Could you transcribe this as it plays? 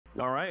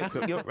All right.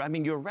 I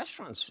mean, your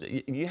restaurants,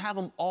 you have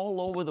them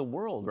all over the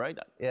world, right?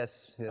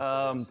 Yes.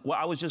 Well,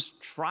 I was just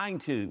trying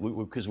to,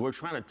 because we're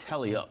trying to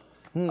tally up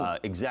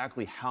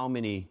exactly how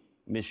many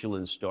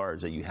Michelin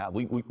stars that you have.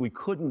 We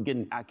couldn't get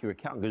an accurate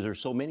count because there's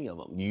so many of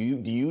them.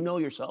 Do you know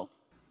yourself?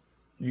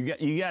 You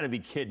got to be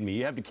kidding me.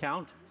 You have to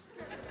count?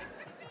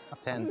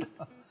 10,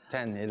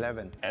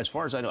 11. As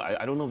far as I know,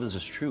 I don't know if this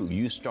is true.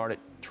 You started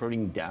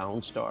turning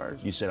down stars.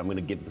 You said, I'm going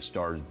to give the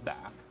stars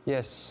back.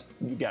 Yes.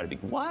 You got to be,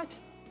 what?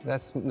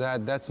 That's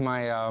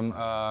my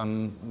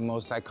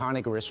most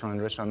iconic restaurant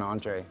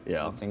André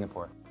in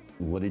Singapore.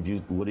 What did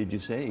you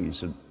say? You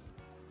said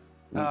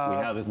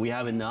we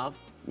have enough.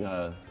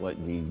 What,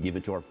 you give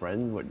it to our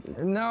friend?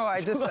 What? No,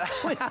 I just.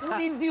 What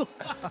do you do?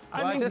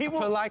 I mean,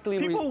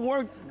 people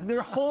work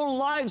their whole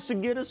lives to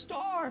get a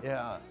star.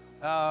 Yeah.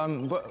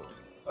 But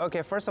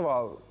okay. First of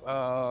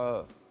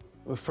all,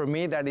 for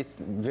me that is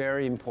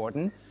very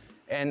important,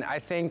 and I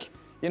think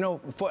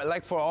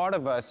for all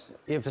of us,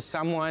 if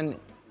someone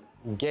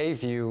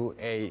gave you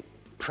a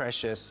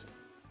precious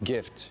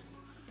gift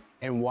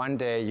and one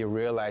day you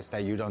realize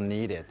that you don't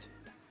need it,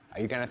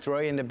 are you gonna throw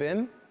it in the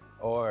bin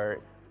or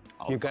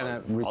you're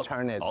gonna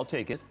return it? I'll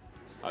take it.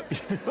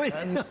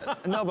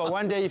 No, but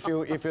one day if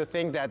you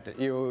think that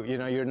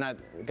you're not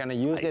gonna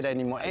use it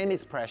anymore and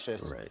it's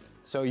precious, right.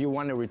 So you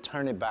want to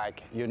return it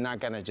back, you're not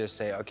gonna just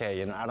say,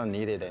 okay, I don't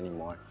need it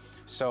anymore.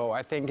 So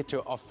I think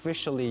to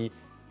officially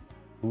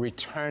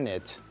return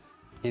it,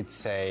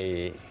 it's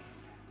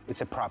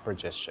a proper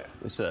gesture.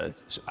 It's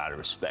out of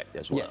respect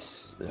as well.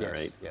 Yes,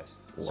 right? yes.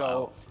 Wow.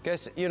 So,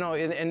 because in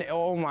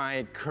all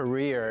my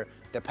career,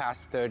 the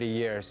past 30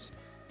 years,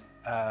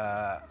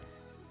 I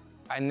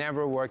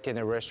never worked in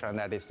a restaurant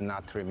that is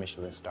not 3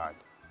 Michelin starred.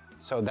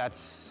 So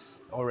that's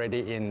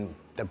already in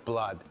the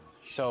blood.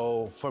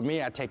 So for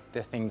me, I take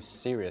the things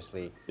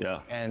seriously.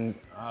 Yeah. And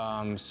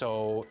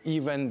so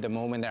even the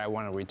moment that I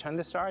want to return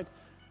the star,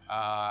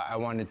 I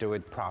want to do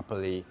it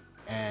properly.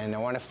 And I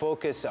want to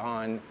focus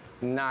on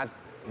not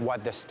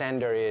what the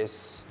standard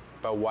is,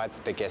 but what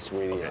the guest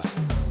really is.